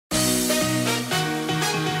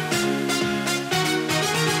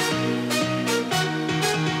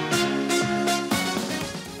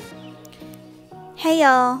Hey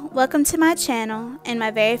y'all, welcome to my channel and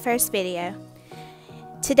my very first video.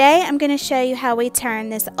 Today I'm going to show you how we turn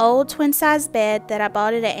this old twin size bed that I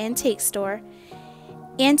bought at an antique store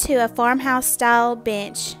into a farmhouse style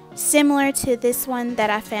bench similar to this one that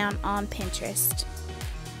I found on Pinterest.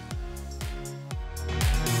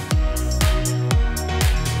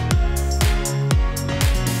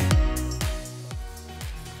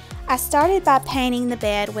 I started by painting the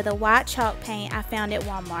bed with a white chalk paint I found at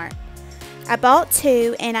Walmart. I bought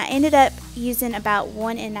two and I ended up using about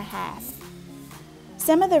 1.5.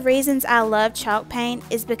 Some of the reasons I love chalk paint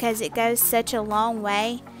is because it goes such a long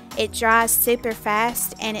way, it dries super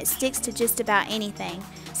fast, and it sticks to just about anything.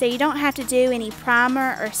 So you don't have to do any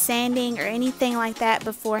primer or sanding or anything like that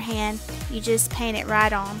beforehand, you just paint it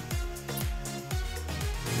right on.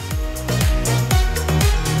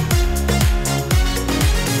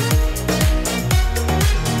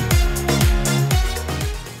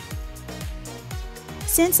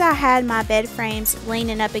 Since I had my bed frames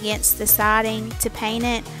leaning up against the siding to paint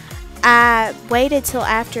it, I waited till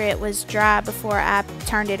after it was dry before I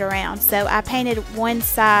turned it around. So I painted one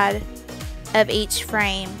side of each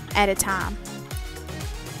frame at a time.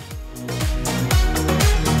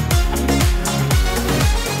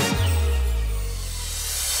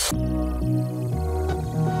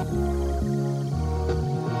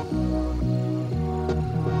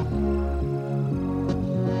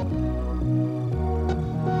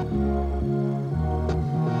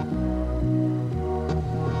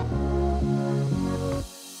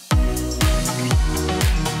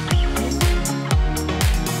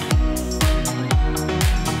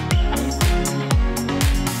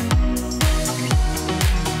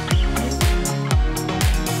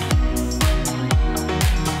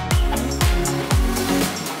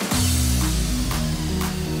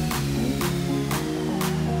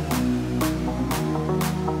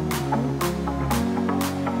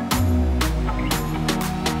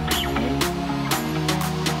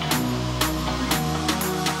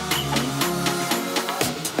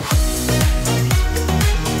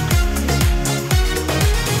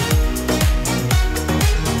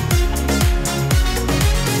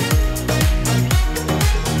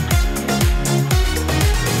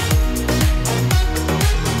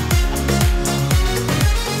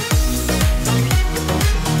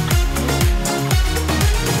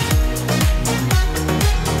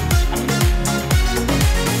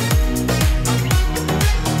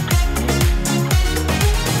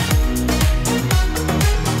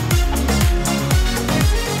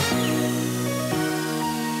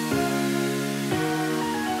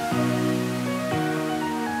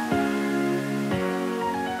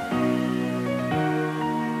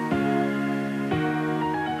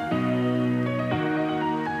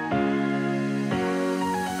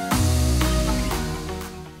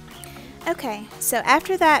 Okay, so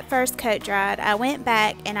after that first coat dried, I went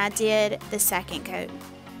back and I did the second coat.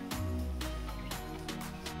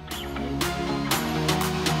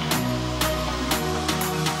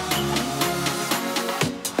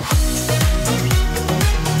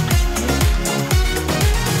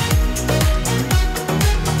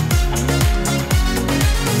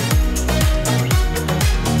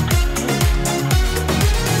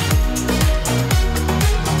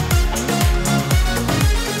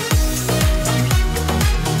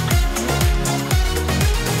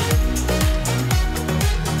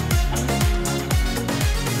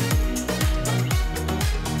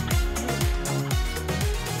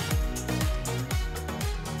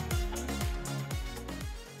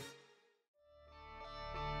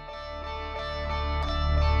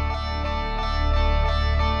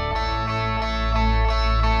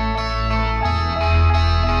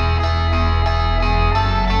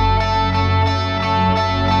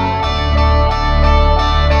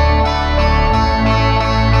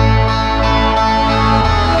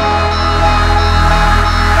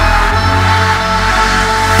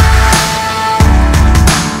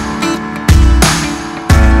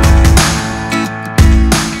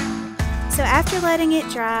 Letting it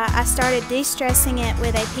dry, I started de-stressing it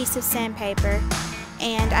with a piece of sandpaper,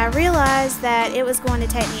 and I realized that it was going to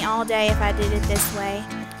take me all day if I did it this way.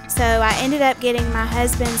 So I ended up getting my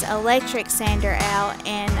husband's electric sander out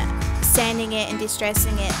and sanding it and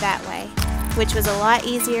de-stressing it that way, which was a lot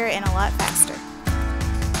easier and a lot faster.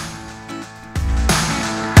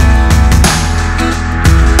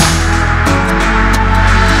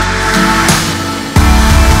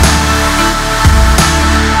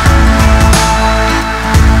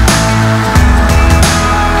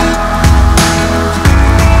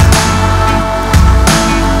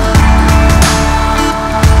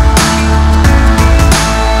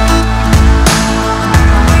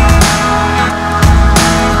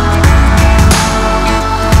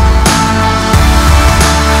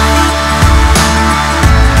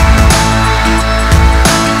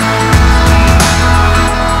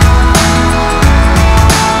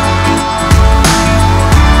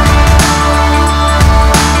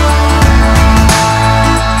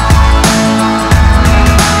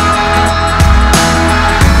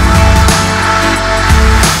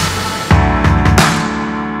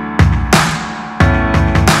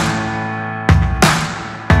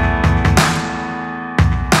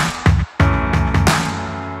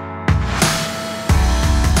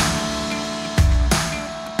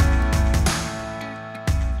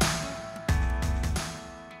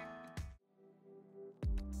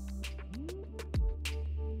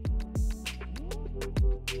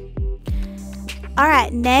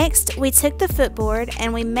 Alright, next we took the footboard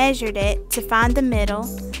and we measured it to find the middle.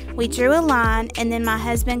 We drew a line and then my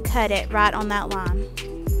husband cut it right on that line.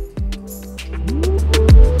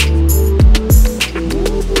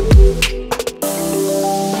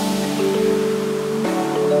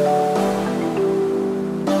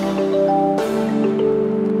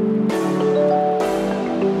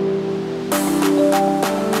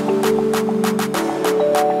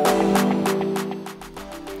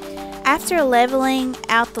 After leveling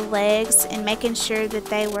out the legs and making sure that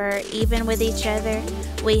they were even with each other,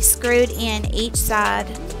 we screwed in each side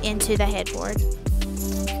into the headboard.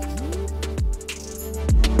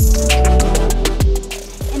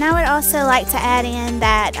 And I would also like to add in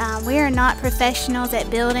that we are not professionals at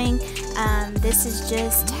building. This is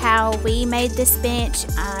just how we made this bench.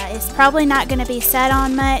 It's probably not going to be sat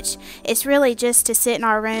on much. It's really just to sit in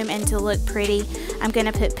our room and to look pretty. I'm going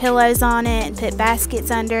to put pillows on it and put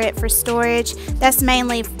baskets under it for storage. That's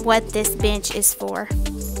mainly what this bench is for.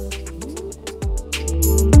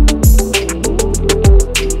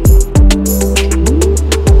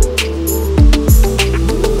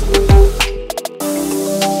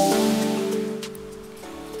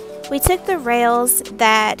 We took the rails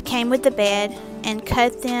that came with the bed and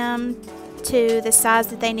cut them to the size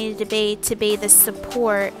that they needed to be the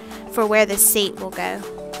support for where the seat will go.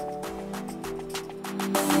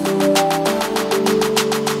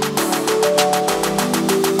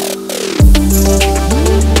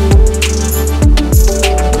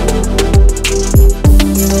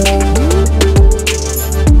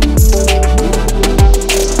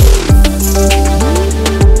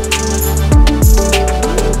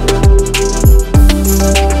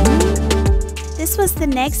 The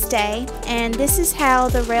next day, and this is how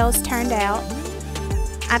the rails turned out.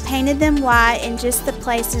 I painted them white in just the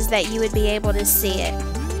places that you would be able to see it.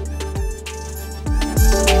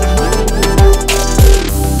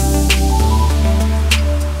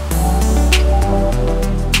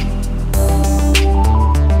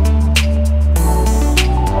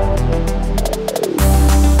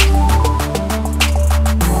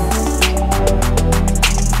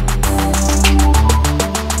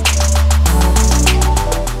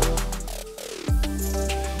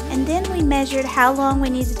 Measured how long we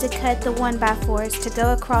needed to cut the 1x4s to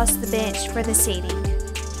go across the bench for the seating.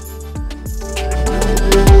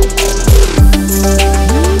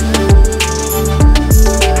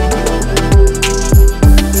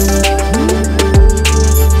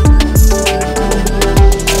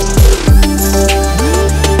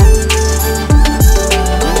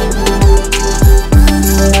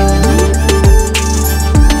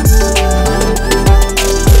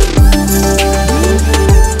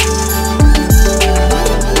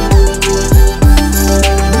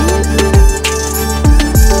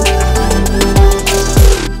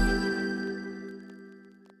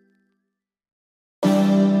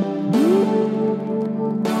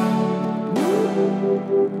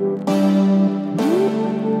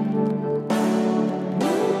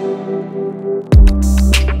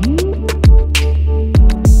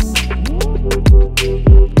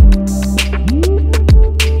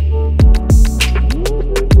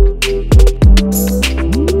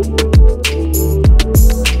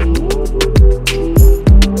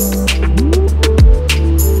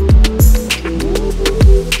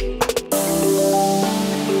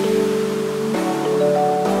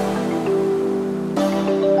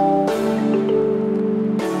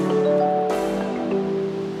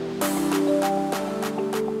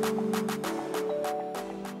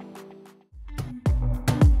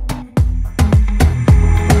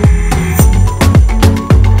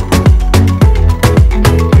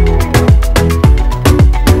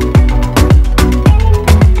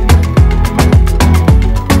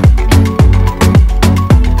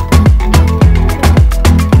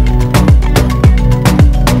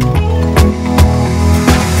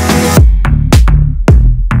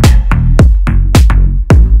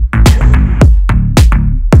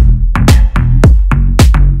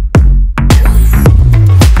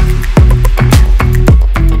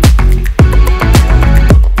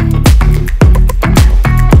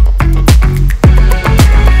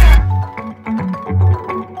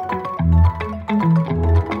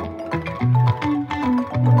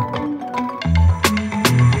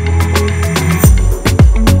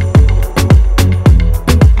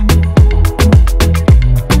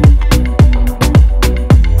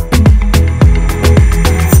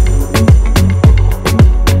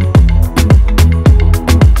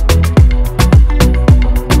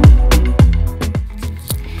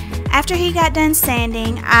 After he got done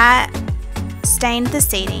sanding, I stained the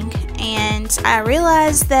seating, and I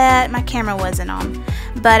realized that my camera wasn't on,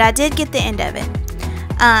 but I did get the end of it.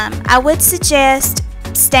 I would suggest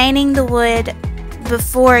staining the wood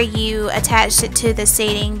before you attached it to the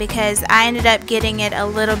seating, because I ended up getting it a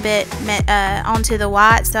little bit onto the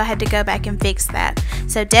white, so I had to go back and fix that.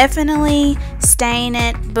 So definitely stain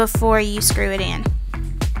it before you screw it in.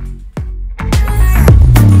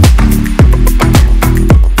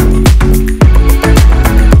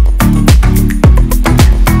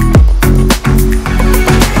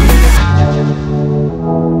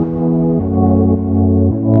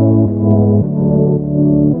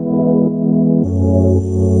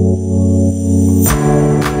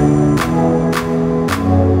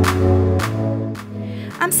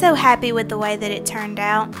 I'm so happy with the way that it turned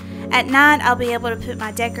out. At night I'll be able to put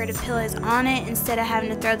my decorative pillows on it instead of having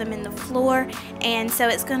to throw them in the floor, and so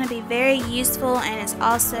it's going to be very useful, and it's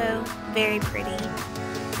also very pretty.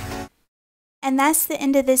 And that's the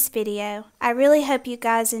end of this video. I really hope you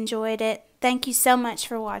guys enjoyed it. Thank you so much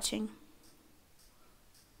for watching.